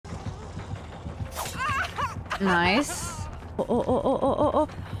Nice. Oh.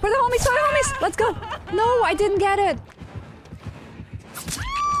 For the homies! Let's go! No, I didn't get it!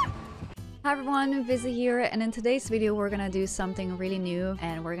 Hi everyone, Vizzey here, and in today's video we're gonna do something really new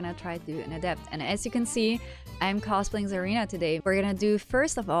and we're gonna try to do an Adept. And as you can see, I'm cosplaying Zarina today. We're gonna do,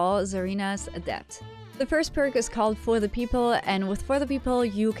 first of all, Zarina's Adept. The first perk is called For the People, and with For the People,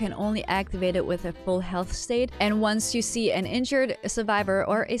 you can only activate it with a full health state. And once you see an injured survivor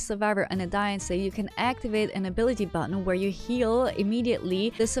or a survivor in a dying state, you can activate an ability button where you heal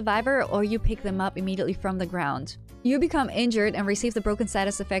immediately the survivor or you pick them up immediately from the ground. You become injured and receive the broken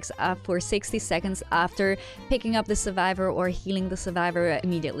status effects for 60 seconds after picking up the survivor or healing the survivor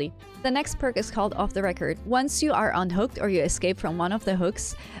immediately. The next perk is called Off the Record. Once you are unhooked or you escape from one of the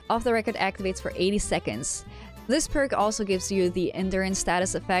hooks, Off the Record activates for 80 seconds. This perk also gives you the endurance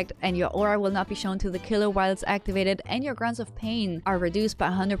status effect, and your aura will not be shown to the killer while it's activated, and your grunts of pain are reduced by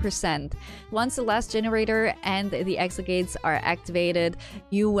 100%. Once the last generator and the exit gates are activated,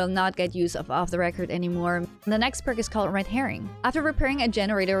 you will not get use of Off the Record anymore. The next perk is called Red Herring. After repairing a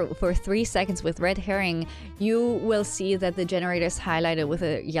generator for 3 seconds with Red Herring, you will see that the generator is highlighted with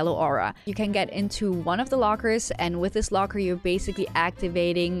a yellow aura. You can get into one of the lockers, and with this locker you're basically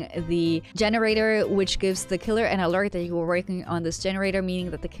activating the generator, which gives the killer an alert that you were working on this generator,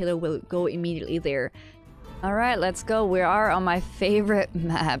 meaning that the killer will go immediately there. Alright, let's go. We are on my favorite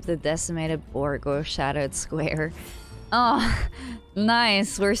map, the Decimated Borg or Shadowed Square. Oh,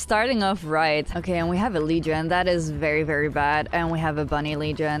 nice. We're starting off right. Okay, and we have a Legion. That is very, very bad. And we have a Bunny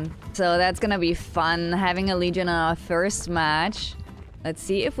Legion. So that's gonna be fun, having a Legion on our first match. Let's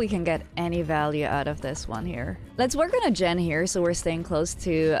see if we can get any value out of this one here. Let's work on a gen here, so we're staying close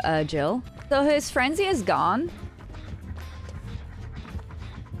to Jill. So his frenzy is gone.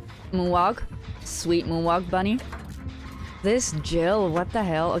 Moonwalk. Sweet Moonwalk bunny. This Jill, what the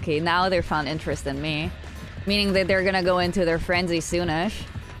hell? Okay, now they found interest in me. Meaning that they're gonna go into their frenzy soonish.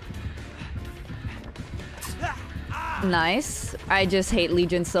 Nice. I just hate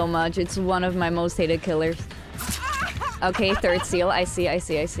Legion so much. It's one of my most hated killers. Okay, third seal. I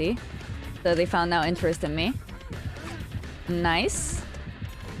see. So they found now interest in me. Nice.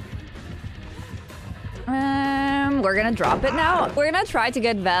 We're gonna drop it now. We're gonna try to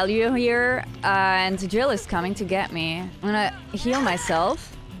get value here. And Jill is coming to get me. I'm gonna heal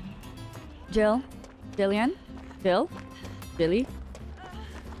myself. Jill. Jillian. Jill. Jilly.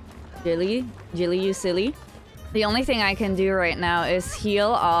 Jilly, you silly. The only thing I can do right now is heal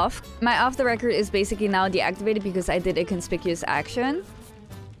off. My Off the Record is basically now deactivated because I did a conspicuous action.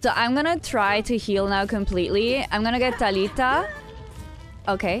 So I'm gonna try to heal now completely. I'm gonna get Talita.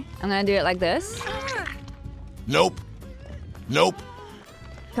 Okay, I'm gonna do it like this. Nope.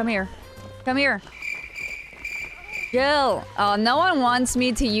 Come here. Jill. Oh, no one wants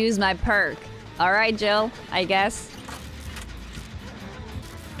me to use my perk. Alright, Jill, I guess.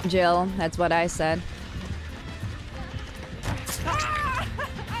 Jill, that's what I said.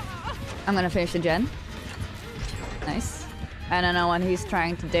 I'm gonna finish the gen. Nice. I don't know what he's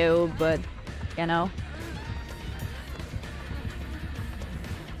trying to do, but you know.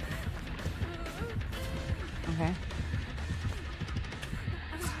 Okay.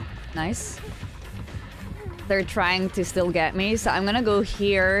 Nice. They're trying to still get me, so I'm gonna go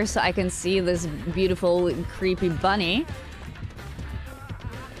here so I can see this beautiful, creepy bunny.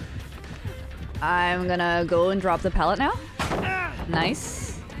 I'm gonna go and drop the pallet now.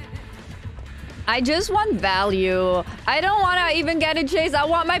 Nice. I just want value. I don't want to even get a chase. I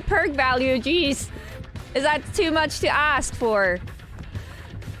want my perk value. Jeez. Is that too much to ask for?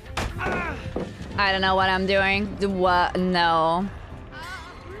 I don't know what I'm doing. What? No.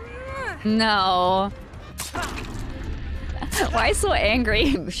 No. Why so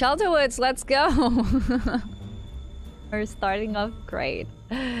angry? Shelterwoods, let's go. We're starting off great.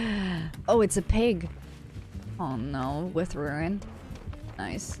 Oh, it's a pig. Oh no, with ruin.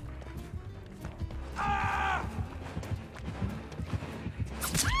 Nice.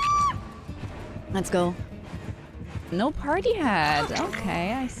 Let's go. No party hat.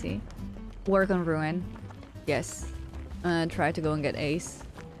 Okay, I see. Work on ruin. Yes. Try to go and get ace.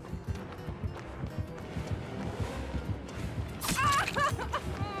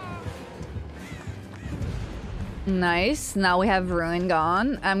 Nice. Now we have ruin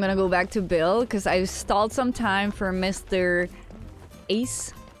gone. I'm gonna go back to Bill because I stalled some time for Mr.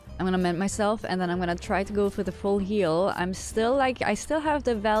 Ace. I'm gonna mend myself and then I'm gonna try to go for the full heal. I'm still like, I still have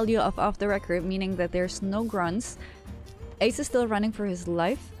the value of Off the Record, meaning that there's no grunts. Ace is still running for his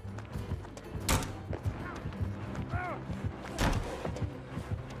life.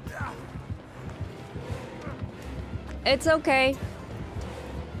 It's okay.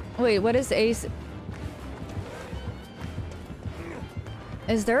 Wait, what is Ace?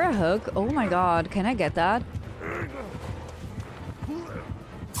 Is there a hook? Oh my god, can I get that?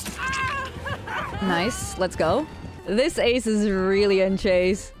 Nice, let's go. This ace is really in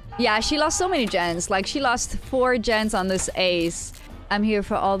chase. Yeah, she lost so many gens. Like, she lost 4 gens on this ace. I'm here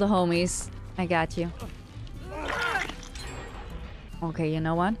for all the homies. I got you. Okay, you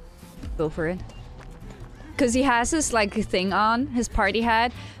know what? Go for it. Because he has his, like, thing on. His party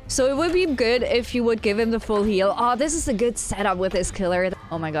hat. So it would be good if you would give him the full heal. Oh, this is a good setup with this killer.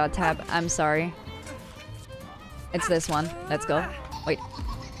 Oh my god, Tab. I'm sorry. It's this one. Let's go. Wait.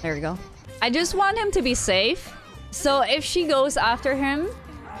 There we go. I just want him to be safe. So if she goes after him,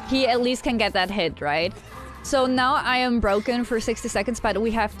 he at least can get that hit, right? So now I am broken for 60 seconds, but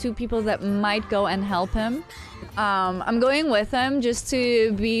we have 2 people that might go and help him. I'm going with him just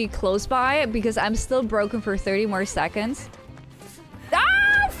to be close by because I'm still broken for 30 more seconds.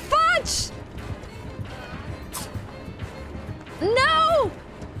 Ah, fudge! No!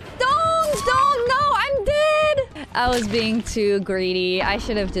 Don't, no, I'm dead! I was being too greedy. I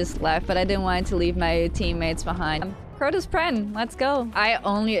should have just left, but I didn't want to leave my teammates behind. Crotus Pren, let's go. I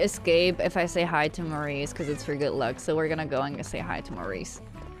only escape if I say hi to Maurice because it's for good luck. So we're gonna go and say hi to Maurice.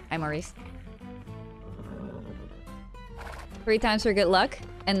 Hi, Maurice. 3 times for good luck,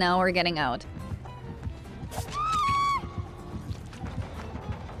 and now we're getting out.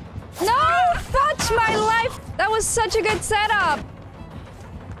 No! Fudge my life! That was such a good setup!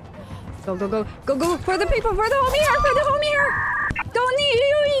 Go, go, go, go, go! For the people, for the homie here, for the homie here! Go,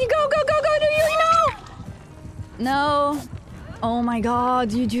 Yui! Go, go, go, go, Yui! No! No! Oh my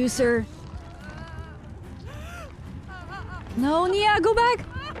god, you juicer! No, Nia, go back!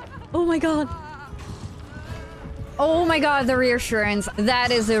 Oh my god! Oh my god, the reassurance.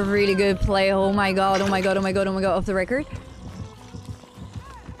 That is a really good play. Oh my god, oh my god, oh my god, oh my god, off the record.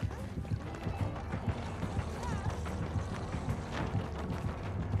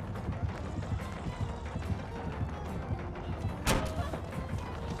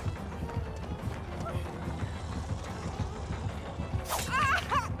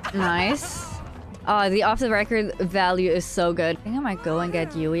 Nice. Oh, the off the record value is so good. I think I might go and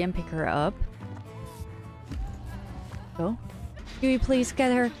get Yui and pick her up. Go. Yui, please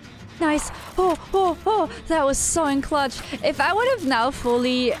get her. Nice. Oh, oh, oh. That was so in clutch. If I would have now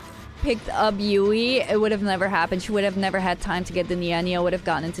fully picked up Yui, it would have never happened. She would have never had time to get the Nia. Nia would have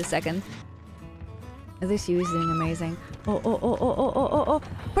gotten into second. This Yui's doing amazing. Oh, oh, oh, oh, oh, oh, oh, oh.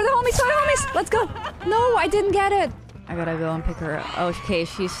 For the homies, for the homies. Let's go. No, I didn't get it. I gotta go and pick her up. Okay,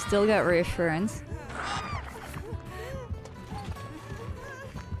 she's still got reassurance.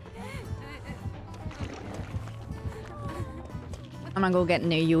 I'm gonna go get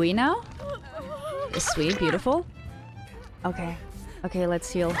new Yui now. Sweet, beautiful. Okay. Okay, let's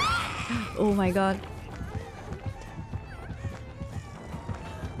heal. Oh my god.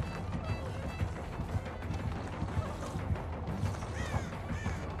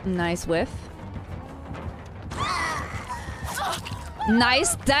 Nice whiff.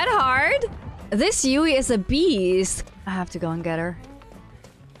 Nice, that hard? This Yui is a beast. I have to go and get her.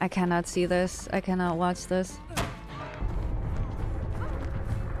 I cannot see this. I cannot watch this.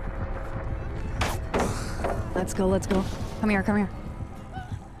 Let's go, let's go. Come here, come here.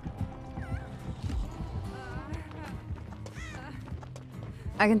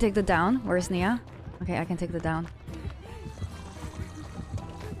 I can take the down. Where's Nia? Okay, I can take the down.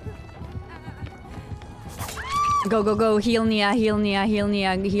 Go, go, go. Heal Nia, heal Nia, heal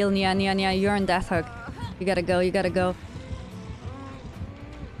Nia, heal Nia, Nia. You're on death hook. You gotta go, you gotta go.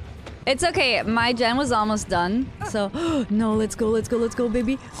 It's okay. My gen was almost done. So, no, let's go, let's go, let's go,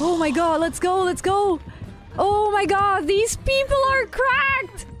 baby. Oh my god, let's go, let's go. Oh my god, these people are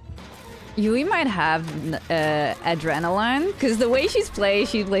cracked! Yui might have adrenaline, because the way she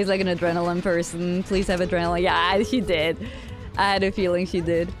plays like an adrenaline person. Please have adrenaline. Yeah, she did. I had a feeling she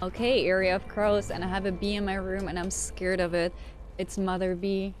did. Okay, area of crows, and I have a bee in my room, and I'm scared of it. It's Mother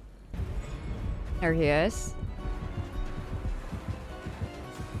Bee. There he is.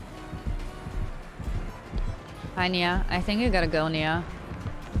 Hi, Nia. I think you gotta go, Nia.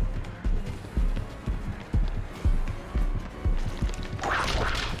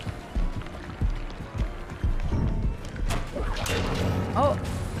 Oh!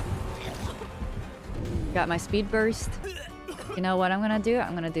 Got my speed burst. You know what I'm gonna do?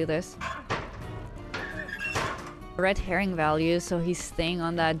 I'm gonna do this. Red herring value, so he's staying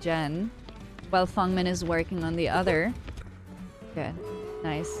on that gen. While Fungmin is working on the other. Good.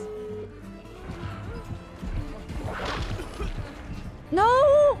 Nice.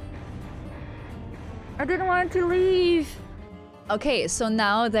 No! I didn't want to leave. Okay, so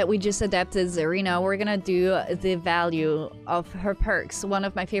now that we just adapted Zarina, we're gonna do the value of her perks. One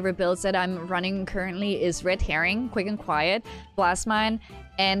of my favorite builds that I'm running currently is Red Herring, Quick and Quiet, Blast Mine,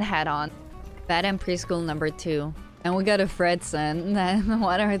 and Head-On. Bad and Preschool number 2. And we got a Fredson.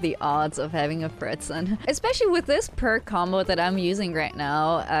 What are the odds of having a Fredson? Especially with this perk combo that I'm using right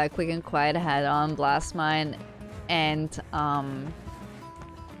now. Quick and Quiet, Head-On, Blast Mine, and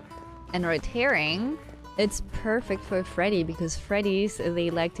Red Herring. It's perfect for Freddy because Freddies, they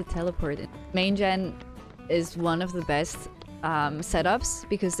like to teleport. Main gen is one of the best setups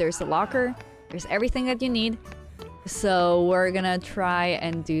because there's a locker, there's everything that you need. So we're gonna try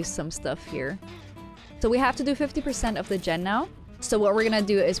and do some stuff here. So we have to do 50% of the gen now. So what we're gonna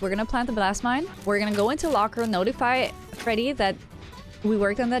do is we're gonna plant the blast mine. We're gonna go into locker, notify Freddy that we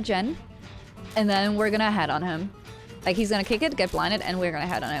worked on that gen, and then we're gonna head on him. Like, he's gonna kick it, get blinded, and we're gonna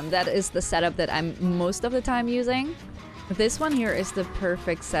head on him. That is the setup that I'm most of the time using. This one here is the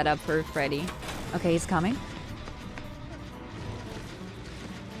perfect setup for Freddy. Okay, he's coming.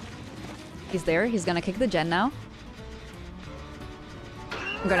 He's there. He's gonna kick the gen now.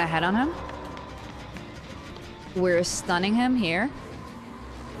 I'm gonna head on him. We're stunning him here.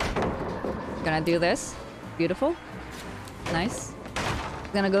 Gonna do this. Beautiful. Nice.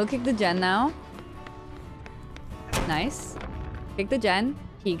 Gonna go kick the gen now. Nice. Kick the gen.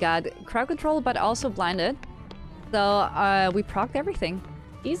 He got crowd control, but also blinded. So, we procced everything.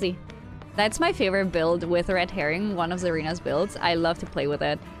 Easy. That's my favorite build with Red Herring, one of Zarina's builds. I love to play with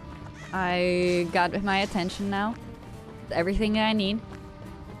it. I got my attention now. Everything I need.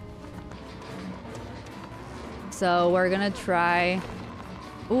 So, we're gonna try...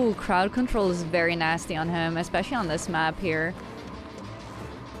 Ooh, crowd control is very nasty on him, especially on this map here.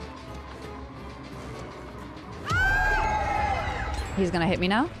 He's gonna hit me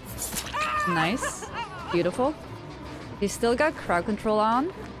now. Nice. Beautiful. He's still got crowd control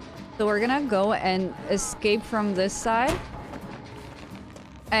on. So we're gonna go and escape from this side.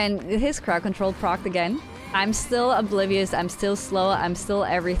 And his crowd control procced again. I'm still oblivious, I'm still slow, I'm still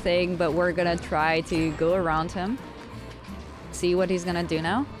everything, but we're gonna try to go around him. See what he's gonna do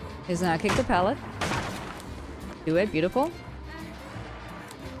now. He's gonna kick the pallet. Do it, beautiful.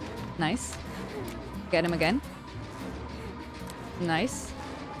 Nice. Get him again. Nice.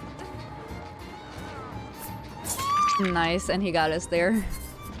 Nice, and he got us there.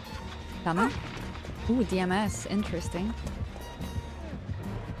 Coming. Ooh, DMS. Interesting.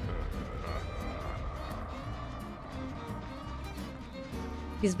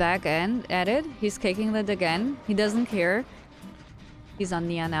 He's back and at it. He's kicking it again. He doesn't care. He's on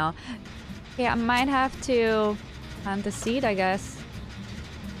Nia now. Okay, I might have to plant the seed, I guess.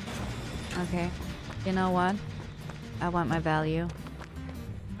 Okay. You know what? I want my value.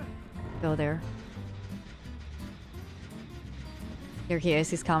 Go there. Here he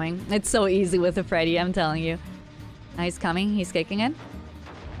is, he's coming. It's so easy with the Freddy, I'm telling you. Now he's coming, he's kicking it.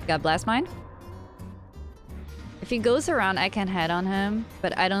 Got Blast Mine. If he goes around, I can head on him,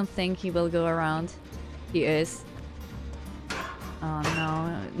 but I don't think he will go around. He is. Oh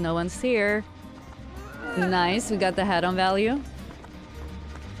no, no one's here. Nice, we got the head-on value.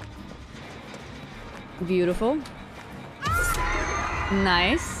 Beautiful.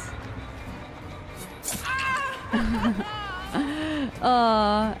 Nice.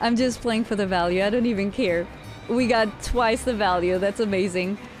 I'm just playing for the value. I don't even care. We got twice the value. That's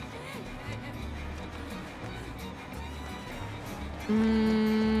amazing.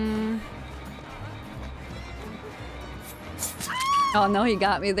 Oh no, he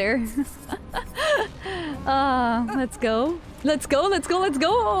got me there. Let's go. Let's go, let's go, let's go.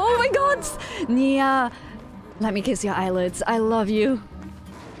 Oh my god! Nia, let me kiss your eyelids. I love you.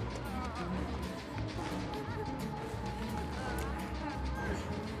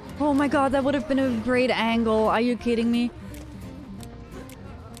 Oh my god, that would have been a great angle. Are you kidding me?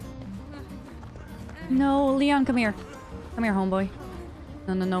 No, Leon, come here. Come here, homeboy.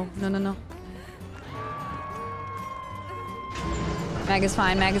 No, no, no, no, no, no. Mag is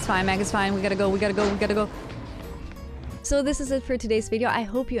fine, Mag is fine, Mag is fine. We gotta go, we gotta go, we gotta go. So this is it for today's video. I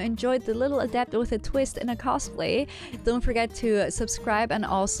hope you enjoyed the little adept with a twist and a cosplay. Don't forget to subscribe and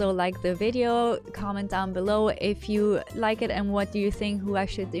also like the video. Comment down below if you like it and what do you think who I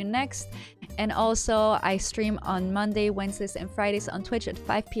should do next. And also, I stream on Monday, Wednesdays, and Fridays on Twitch at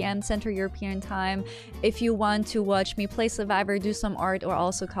 5 PM Central European Time. If you want to watch me play Survivor, do some art, or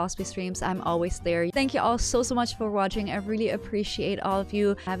also cosplay streams, I'm always there. Thank you all so much for watching. I really appreciate all of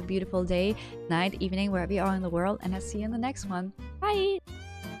you. Have a beautiful day, night, evening, wherever you are in the world, and I'll see you in the next one. Bye!